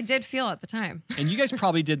 which I did feel at the time. And you guys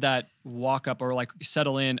probably did that walk up or like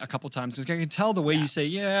settle in a couple times, because I can tell the way you say,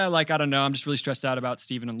 like, I don't know, I'm just really stressed out about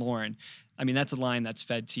Steven and Lauren. I mean, that's a line that's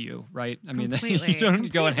fed to you, right? I mean, you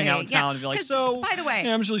don't go and hang out with Talon and be like, so, by the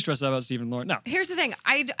way, I'm just really stressed out about Steven and Lauren. No. Here's the thing.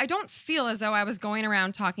 I don't feel as though I was going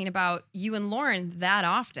around talking about you and Lauren that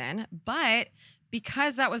often, but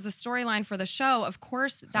because that was the storyline for the show, of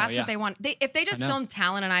course, that's what they want. If they just filmed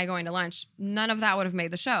Talon and I going to lunch, none of that would have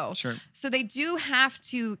made the show. Sure. So they do have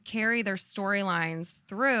to carry their storylines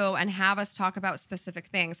through and have us talk about specific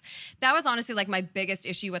things. That was honestly like my biggest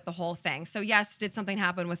issue with the whole thing. So yes, did something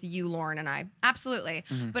happen with you, Lauren, and I? Absolutely.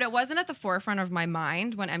 But it wasn't at the forefront of my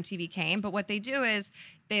mind when MTV came. But what they do is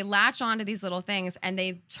they latch onto these little things and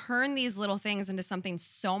they turn these little things into something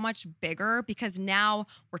so much bigger, because now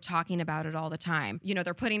we're talking about it all the time. You know,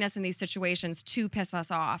 they're putting us in these situations to piss us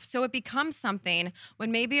off. So it becomes something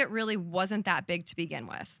when maybe it really wasn't that big to begin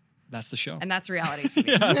with. That's the show. And that's reality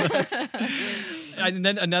TV. And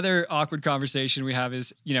then another awkward conversation we have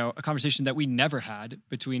is, you know, a conversation that we never had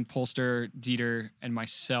between Polster, Dieter, and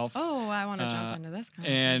myself. Oh, I want to jump into this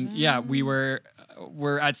conversation. And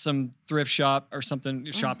we're at some thrift shop or something,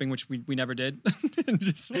 shopping, which we never did. You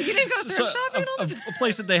didn't go thrift shopping? A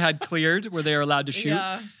place that they had cleared where they were allowed to shoot.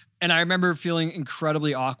 Yeah. And I remember feeling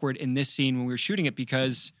incredibly awkward in this scene when we were shooting it,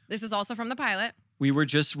 because this is also from the pilot. We were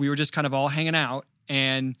just kind of all hanging out,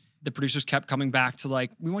 and the producers kept coming back to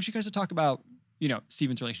like, we want you guys to talk about, you know,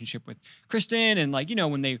 Steven's relationship with Kristen, and like, you know,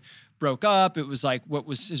 when they broke up, it was like, what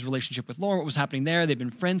was his relationship with Lauren? What was happening there? They've been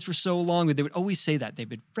friends for so long. They would always say that they've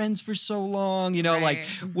been friends for so long. You know, like,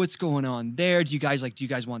 what's going on there? Do you guys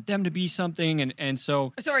want them to be something? And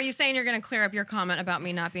so are you saying you're going to clear up your comment about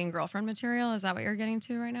me not being girlfriend material? Is that what you're getting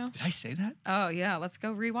to right now? Did I say that? Oh yeah, let's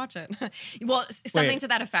go rewatch it. Well, something to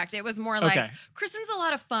that effect. It was more like, Kristen's a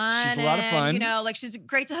lot of fun. She's a lot of fun. You know, like she's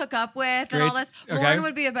great to hook up with and all this. Lauren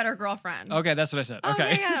would be a better girlfriend. Okay, that's what I said.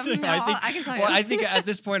 Okay. Yeah. No, I can tell you. Well, I think at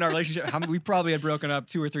this point in our relationship, we probably had broken up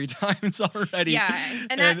 2 or 3 times already. Yeah,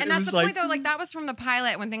 and that's the point though. Like that was from the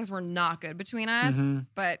pilot when things were not good between us.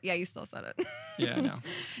 But yeah, you still said it. Yeah, I know.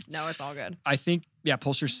 No, it's all good. I think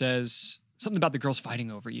Polster says something about the girls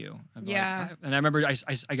fighting over you. And I remember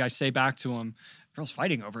I say back to him, girls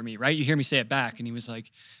fighting over me, right? You hear me say it back, and he was like,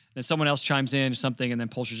 then someone else chimes in or something, and then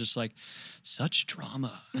Polster's just like, such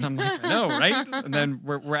drama. And I'm like, I know, right? And then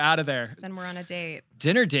we're out of there. Then we're on a date.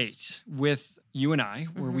 Dinner date with you and I,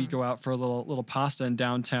 where we go out for a little pasta in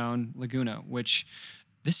downtown Laguna, which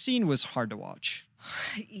this scene was hard to watch.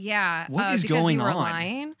 Yeah. What is going you were on?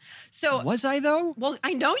 Lying. So was I though? Well,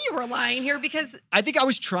 I know you were lying here because I think I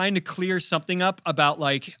was trying to clear something up about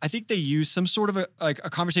like, I think they used some sort of a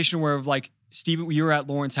conversation where like, Steven, you were at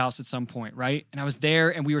Lauren's house at some point, right? And I was there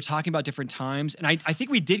and we were talking about different times. And I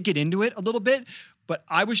think we did get into it a little bit, but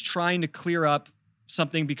I was trying to clear up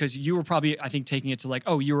something because you were probably, I think, taking it to like,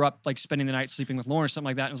 oh, you were up like spending the night sleeping with Lauren or something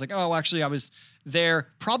like that. And I was like, oh, actually, I was there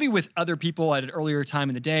probably with other people at an earlier time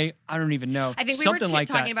in the day. I don't even know. I think we something were like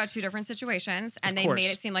talking that. about 2 different situations and they made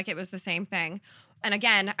it seem like it was the same thing. And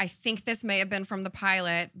again, I think this may have been from the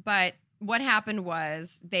pilot, but what happened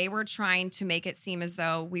was they were trying to make it seem as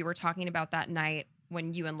though we were talking about that night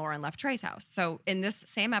when you and Lauren left Trey's house. So in this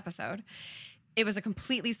same episode, it was a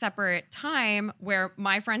completely separate time where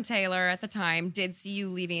my friend Taylor at the time did see you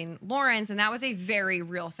leaving Lauren's, and that was a very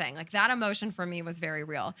real thing. Like that emotion for me was very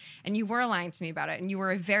real. And you were lying to me about it, and you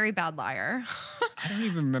were a very bad liar. I don't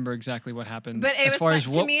even remember exactly what happened. But it was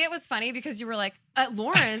to me, it was funny because you were like, at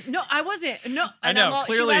Lauren's? No, I wasn't. No, I know.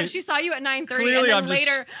 Clearly, she saw you at 9:30, and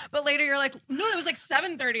then later you're like, no, it was like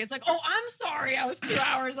 7:30. It's like, oh, I'm sorry, I was 2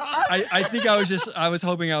 hours off. I think I was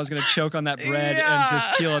hoping I was going to choke on that bread and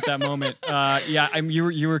just keel at that moment.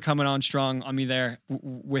 You were coming on strong on me there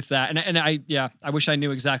with that, and I wish I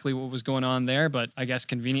knew exactly what was going on there, but I guess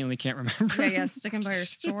conveniently can't remember. Yeah, sticking by your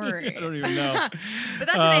story. I don't even know. But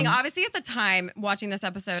that's the thing. Obviously, at the time watching this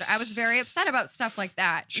episode, I was very upset about stuff like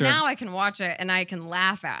that. Sure. Now I can watch it and I can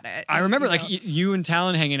laugh at it. I remember like you and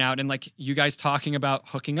Talon hanging out and like you guys talking about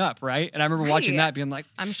hooking up, right? And I remember watching that being like,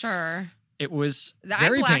 I'm sure. it was I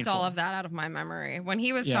very blacked painful. all of that out of my memory. When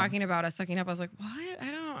he was Yeah. talking about us sucking up, I was like, what?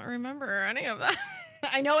 I don't remember any of that.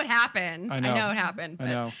 I know it happened. I know it happened. I But.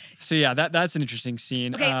 know. So yeah, that's an interesting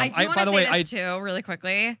scene. Okay, I do want by to the say way, this too, really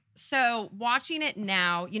quickly. So watching it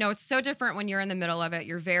now, it's so different when you're in the middle of it.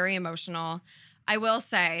 You're very emotional. I will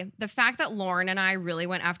say the fact that Lauren and I really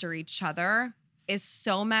went after each other is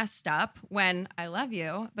so messed up when I love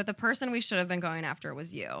you, but the person we should have been going after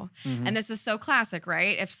was you. Mm-hmm. And this is so classic,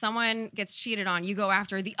 right? If someone gets cheated on, you go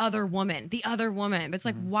after the other woman. But it's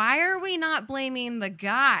like, why are we not blaming the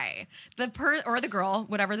guy, or the girl,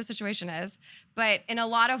 whatever the situation is? But in a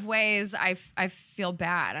lot of ways, I feel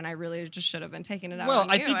bad, and I really just should have been taking it out on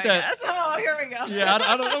you, I think that. guess. Oh, here we go. Yeah,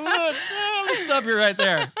 I don't. Let's stop you right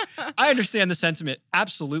there. I understand the sentiment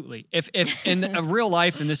absolutely. If in a real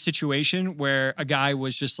life in this situation where a guy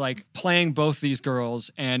was just like playing both these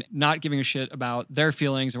girls and not giving a shit about their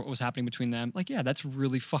feelings or what was happening between them, like that's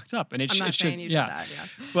really fucked up. And I'm not saying you did that.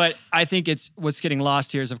 Yeah. But I think what's getting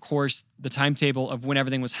lost here is, of course, the timetable of when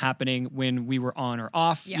everything was happening, when we were on or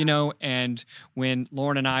off, and when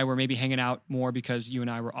Lauren and I were maybe hanging out more because you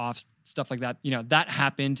and I were off, stuff like that. That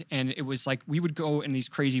happened, and it was like we would go in these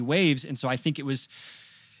crazy waves. And so I think it was,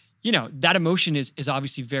 that emotion is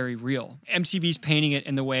obviously very real. MTV's painting it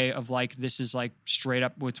in the way of like, this is like straight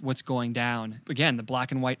up what's going down. Again, the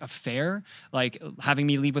black and white affair, like having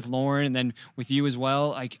me leave with Lauren and then with you as well.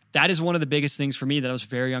 Like that is one of the biggest things for me that I was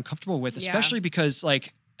very uncomfortable with, especially because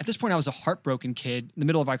like, at this point, I was a heartbroken kid in the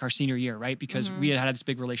middle of like our senior year, right? Because we had this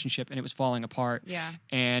big relationship and it was falling apart. Yeah.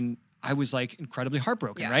 And I was like incredibly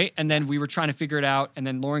heartbroken, right? And then we were trying to figure it out. And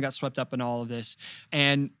then Lauren got swept up in all of this.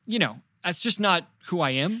 And, that's just not who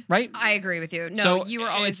I am, right? I agree with you. No, So you were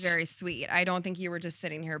always very sweet. I don't think you were just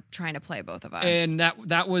sitting here trying to play both of us. And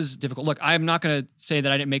that was difficult. Look, I'm not going to say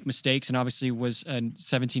that I didn't make mistakes, and obviously was a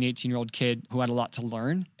 17, 18-year-old kid who had a lot to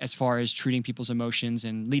learn as far as treating people's emotions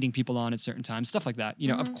and leading people on at certain times, stuff like that.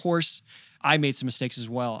 Of course, I made some mistakes as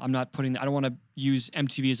well. I don't want to use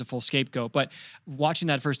MTV as a full scapegoat, but watching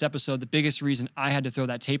that first episode, the biggest reason I had to throw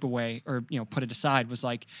that tape away or, put it aside was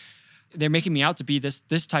like, they're making me out to be this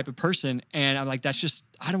type of person. And I'm like,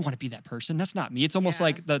 I don't want to be that person. That's not me. It's almost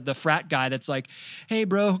like the frat guy that's like, hey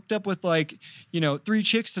bro, hooked up with like, 3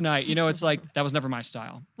 chicks tonight. It's like, that was never my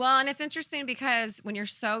style. Well, and it's interesting because when you're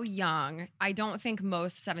so young, I don't think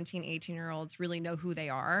most 17, 18-year-olds really know who they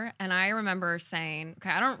are. And I remember saying, okay,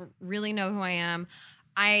 I don't really know who I am.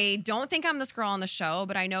 I don't think I'm this girl on the show,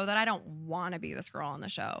 but I know that I don't want to be this girl on the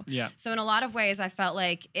show. Yeah. So in a lot of ways, I felt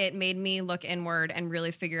like it made me look inward and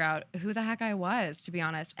really figure out who the heck I was, to be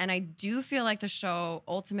honest. And I do feel like the show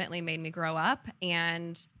ultimately made me grow up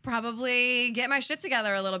and probably get my shit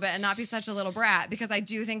together a little bit and not be such a little brat, because I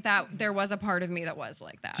do think that there was a part of me that was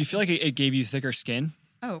like that. Do you feel like it gave you thicker skin?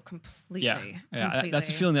 Oh, completely. Yeah. Completely. That's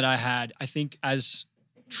a feeling that I had. I think as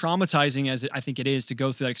traumatizing as I think it is to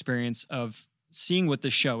go through that experience of seeing what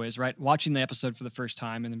this show is, right? Watching the episode for the first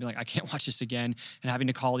time and then be like, I can't watch this again, and having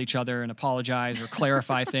to call each other and apologize or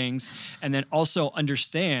clarify things. And then also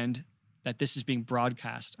understand that this is being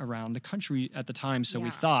broadcast around the country at the time. So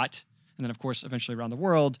we thought, and then of course, eventually around the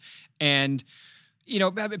world. And,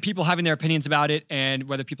 people having their opinions about it and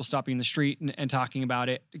whether people stopping in the street and talking about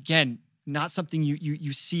it. Again, not something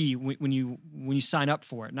you see when you sign up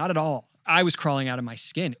for it. Not at all. I was crawling out of my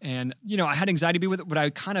skin, and I had anxiety to be with it, but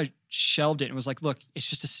I kind of shelved it and was like, look, it's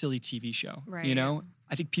just a silly TV show. Right.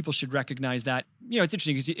 I think people should recognize that. It's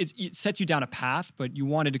interesting because it sets you down a path, but you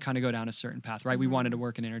wanted to kind of go down a certain path, right? We wanted to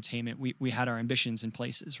work in entertainment. We had our ambitions in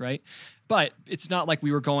places, right? But it's not like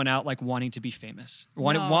we were going out like wanting to be famous,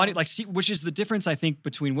 wanting which is the difference, I think,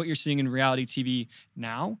 between what you're seeing in reality TV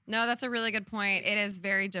now. No, that's a really good point. It is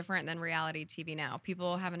very different than reality TV now.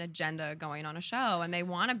 People have an agenda going on a show and they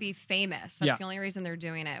want to be famous. That's the only reason they're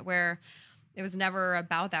doing it. Where it was never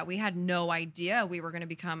about that. We had no idea we were going to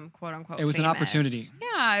become quote unquote famous. It was an opportunity.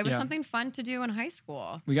 Yeah, it was something fun to do in high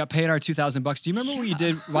school. We got paid our $2,000. Do you remember what you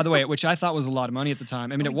did, by the way, which I thought was a lot of money at the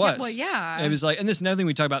time? I mean, it was. Well, yeah. It was like, and this is another thing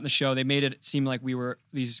we talk about in the show. They made it seem like we were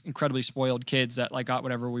these incredibly spoiled kids that like got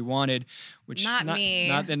whatever we wanted, which not me.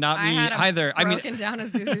 Not me had either. Broken down a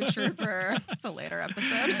Zuzu Trooper. That's a later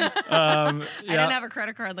episode. I didn't have a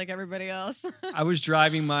credit card like everybody else. I was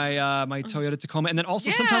driving my my Toyota Tacoma, and then also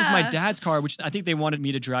sometimes my dad's car, which I think they wanted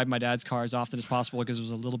me to drive my dad's car as often as possible because it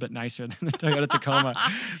was a little bit nicer than the Toyota Tacoma.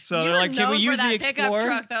 So they're like, "Can we use the Explorer?"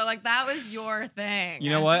 Pickup truck though, like that was your thing. You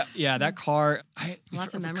know what? Yeah, that car.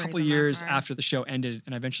 Lots of a memories couple on that years car. after the show ended,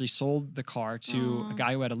 and I eventually sold the car to a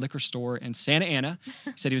guy who had a liquor store in Santa Ana.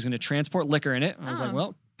 He said he was going to transport liquor in it. And I was like,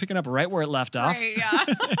 well, picking up right where it left off. Right,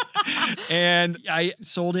 yeah. And I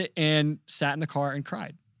sold it and sat in the car and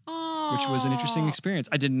cried. which was an interesting experience.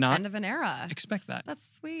 I did not End of an era. expect that. That's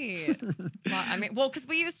sweet. Because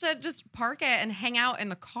we used to just park it and hang out in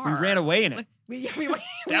the car. We ran away in it. We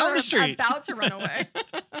Down were the street. about to run away.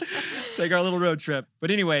 Take our little road trip.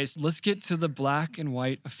 But anyways, let's get to the black and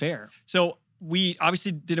white affair. So we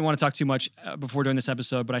obviously didn't want to talk too much before doing this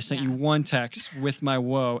episode, but I sent you one text with my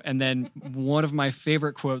whoa, and then one of my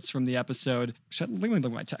favorite quotes from the episode. Let me look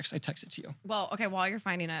at my text. I texted to you. Well, okay, while you're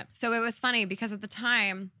finding it. So it was funny because at the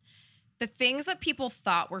time, the things that people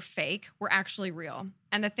thought were fake were actually real.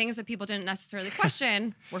 And the things that people didn't necessarily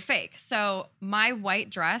question were fake. So my white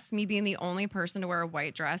dress, me being the only person to wear a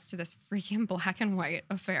white dress to this freaking black and white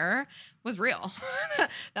affair, was real.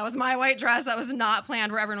 That was my white dress. That was not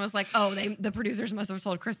planned, where everyone was like, oh, the producers must have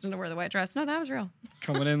told Kristen to wear the white dress. No, that was real.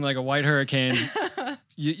 Coming in like a white hurricane.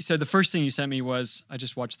 You said the first thing you sent me was, I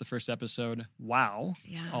just watched the first episode. Wow.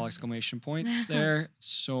 Yeah. All exclamation points there.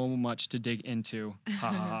 So much to dig into. Ha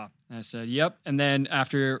ha ha. And I said, yep. And then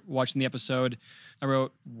after watching the episode, I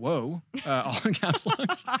wrote, whoa, all in caps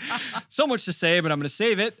locks. So much to say, but I'm going to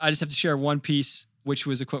save it. I just have to share one piece, which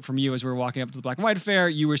was a quote from you as we were walking up to the black and white affair.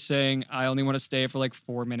 You were saying, I only want to stay for like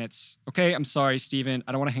 4 minutes. Okay, I'm sorry, Steven.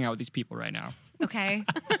 I don't want to hang out with these people right now. Okay.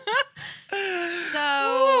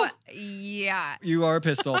 So, yeah. You are a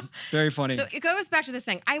pistol. Very funny. So it goes back to this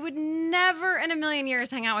thing. I would never in a million years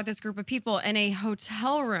hang out with this group of people in a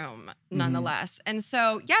hotel room, nonetheless. And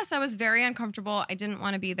so, yes, I was very uncomfortable. I didn't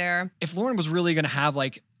want to be there. If Lauren was really going to have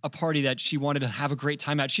like a party that she wanted to have a great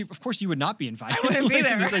time at, of course, you would not be invited. I wouldn't be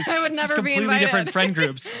there. I would never be invited. Completely different friend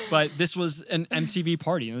groups. But this was an MTV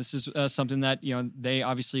party. And this is something that, they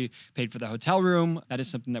obviously paid for the hotel room. That is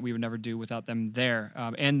something that we would never do without them there.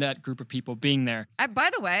 And that group of people being there. By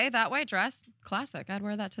the way, that white dress, classic. I'd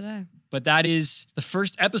wear that today. But that is the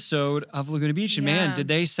first episode of Laguna Beach. And man, did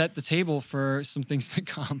they set the table for some things to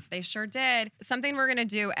come. They sure did. Something we're going to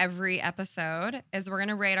do every episode is we're going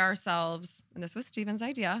to rate ourselves. And this was Steven's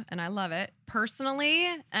idea, and I love it. Personally,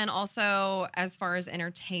 and also as far as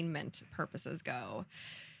entertainment purposes go.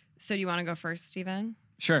 So do you want to go first, Steven?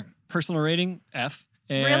 Sure. Personal rating, F.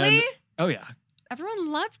 And, really? Oh, yeah.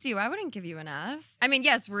 Everyone loved you. I wouldn't give you an F. I mean,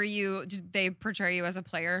 yes, did they portray you as a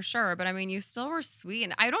player? Sure. But I mean, you still were sweet.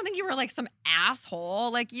 And I don't think you were like some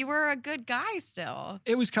asshole. Like, you were a good guy still.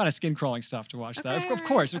 It was kind of skin crawling stuff to watch that. Of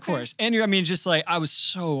course. And just like, I was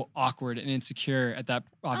so awkward and insecure at that,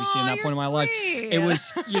 obviously, in that point in my life. It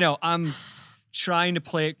was, I'm trying to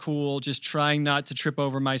play it cool, just trying not to trip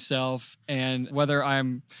over myself. And whether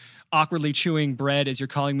I'm awkwardly chewing bread as you're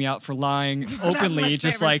calling me out for lying openly,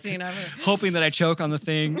 just like hoping that I choke on the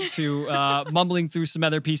thing, to mumbling through some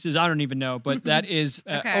other pieces. I don't even know. But that is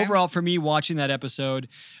overall for me, watching that episode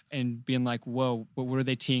and being like, whoa, what are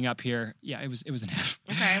they teeing up here? Yeah, it was an F.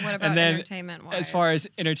 Okay, what about entertainment-wise? As far as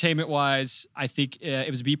entertainment-wise, I think it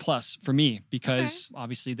was a B+ for me, because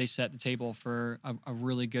obviously they set the table for a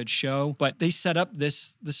really good show. But they set up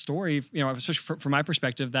this story, especially from my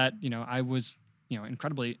perspective, that, I was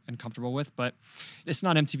incredibly uncomfortable with, but it's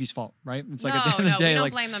not MTV's fault, right? It's like at the end of the day, we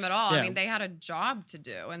don't blame them at all. Yeah. I mean, they had a job to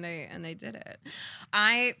do, and they did it.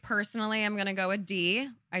 I personally am going to go a D.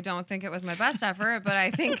 I don't think it was my best effort, but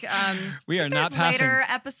I think we are not passing. Later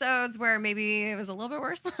episodes where maybe it was a little bit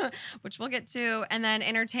worse, which we'll get to. And then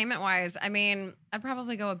entertainment-wise, I mean, I'd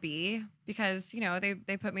probably go a B, because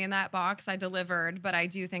they put me in that box. I delivered, but I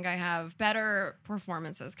do think I have better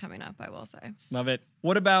performances coming up, I will say. Love it.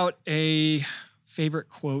 What about a favorite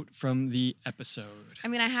quote from the episode? I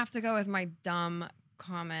mean, I have to go with my dumb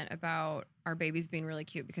comment about our babies being really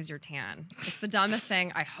cute because you're tan. It's the dumbest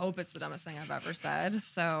thing. I hope it's the dumbest thing I've ever said.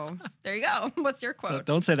 So there you go. What's your quote?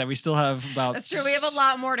 Don't say that. We still have about... That's true. We have a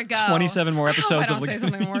lot more to go. 27 more episodes. I don't say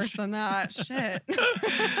something worse than that. Shit.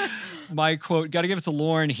 My quote, got to give it to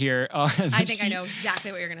Lauren here. I think I know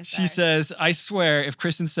exactly what you're going to say. She says, I swear, if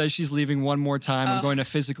Kristen says she's leaving one more time, I'm going to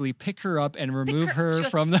physically pick her up and remove her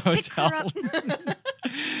from the hotel.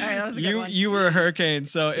 All right, that was a good one. You were a hurricane,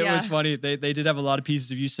 so it was funny. They did have a lot of pieces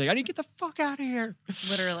of you saying, I need to get the fuck out of here.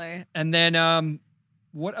 Literally. And then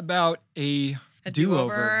what about a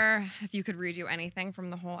do-over? If you could redo anything from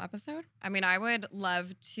the whole episode? I mean, I would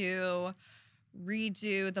love to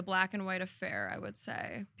redo the black and white affair, I would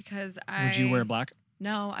say, because Would you wear black?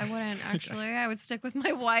 No, I wouldn't actually. I would stick with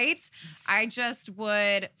my white. I just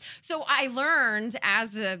would. So I learned as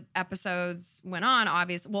the episodes went on,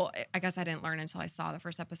 obviously, well, I guess I didn't learn until I saw the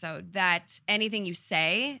first episode, that anything you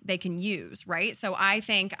say, they can use, right? So I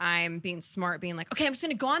think I'm being smart, being like, okay, I'm just going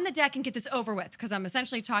to go on the deck and get this over with, because I'm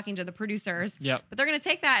essentially talking to the producers. Yep. But they're going to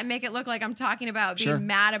take that and make it look like I'm talking about being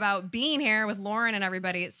mad about being here with Lauren and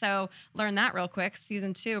everybody. So learn that real quick.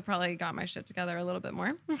 Season 2 probably got my shit together a little bit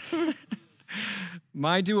more.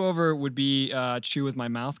 My do-over would be chew with my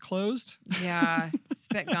mouth closed. Yeah,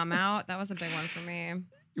 spit gum out. That was a big one for me.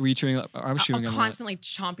 Were you chewing? I was chewing I'm gum. constantly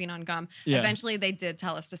chomping on gum. Yeah. Eventually, they did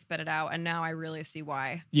tell us to spit it out, and now I really see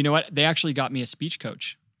why. You know what? They actually got me a speech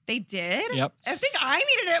coach. They did? Yep. I think I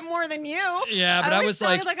needed it more than you. Yeah, but I always was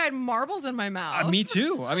sounded like I had marbles in my mouth. Me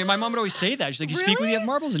too. I mean, my mom would always say that. She's like, you speak when you have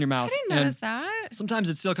marbles in your mouth. I didn't notice that. Sometimes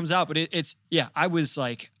it still comes out, but it's, I was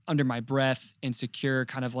like under my breath, insecure,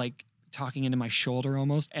 kind of like talking into my shoulder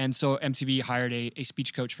almost. And so MTV hired a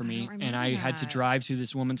speech coach for me, and I had to drive to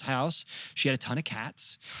this woman's house. She had a ton of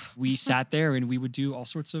cats. We sat there and we would do all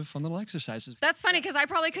sorts of fun little exercises. That's funny because I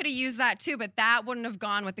probably could have used that too, but that wouldn't have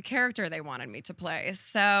gone with the character they wanted me to play.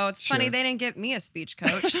 So it's funny they didn't get me a speech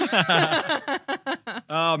coach.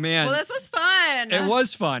 Oh, man. Well, this was fun. It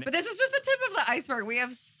was fun. But this is just the tip of the iceberg. We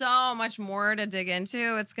have so much more to dig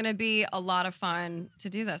into. It's going to be a lot of fun to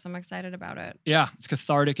do this. I'm excited about it. Yeah, it's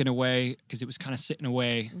cathartic in a way because it was kind of sitting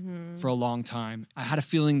away for a long time. I had a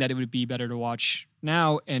feeling that it would be better to watch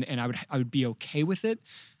now, and I would be okay with it.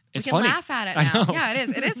 It's we can funny. laugh at it now. Yeah, it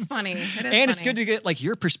is. It is funny. It is and funny. it's good to get like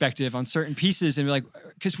your perspective on certain pieces and be like,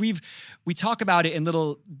 because we talk about it in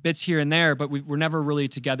little bits here and there, but we're never really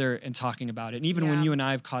together and talking about it. And even when you and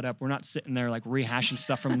I have caught up, we're not sitting there like rehashing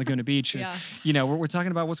stuff from Laguna Beach. Yeah. We're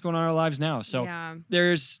talking about what's going on in our lives now. So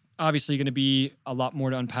there's obviously going to be a lot more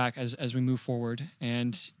to unpack as we move forward.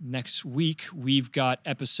 And next week, we've got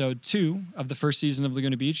episode 2 of the first season of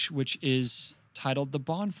Laguna Beach, which is titled The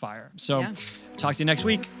Bonfire. So talk to you next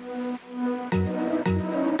week.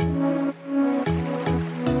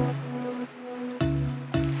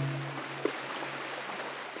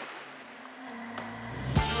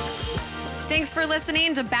 Thanks for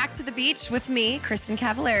listening to Back to the Beach with me, Kristen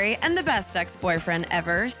Cavallari, and the best ex-boyfriend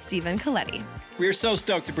ever, Stephen Coletti. We are so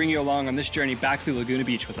stoked to bring you along on this journey back through Laguna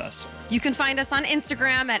Beach with us. You can find us on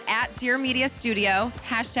Instagram at Dear Media Studio,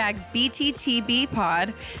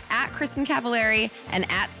 #BTTBpod, @Kristen Cavallari, and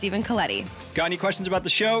 @Stephen Coletti. Got any questions about the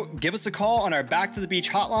show? Give us a call on our Back to the Beach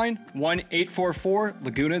hotline,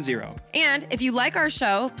 1-844-LAGUNA-0. And if you like our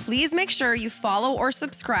show, please make sure you follow or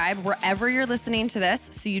subscribe wherever you're listening to this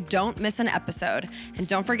so you don't miss an episode. And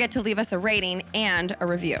don't forget to leave us a rating and a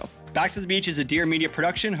review. Back to the Beach is a Dear Media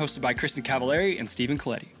production hosted by Kristen Cavallari and Stephen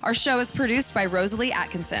Coletti. Our show is produced by Rosalie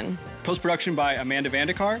Atkinson. Post-production by Amanda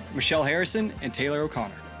Vandekar, Michelle Harrison, and Taylor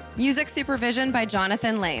O'Connor. Music supervision by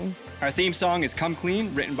Jonathan Lane. Our theme song is Come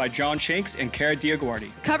Clean, written by John Shanks and Cara Diaguardi.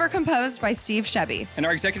 Cover composed by Steve Shebby. And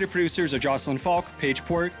our executive producers are Jocelyn Falk, Paige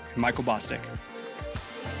Port, and Michael Bostic.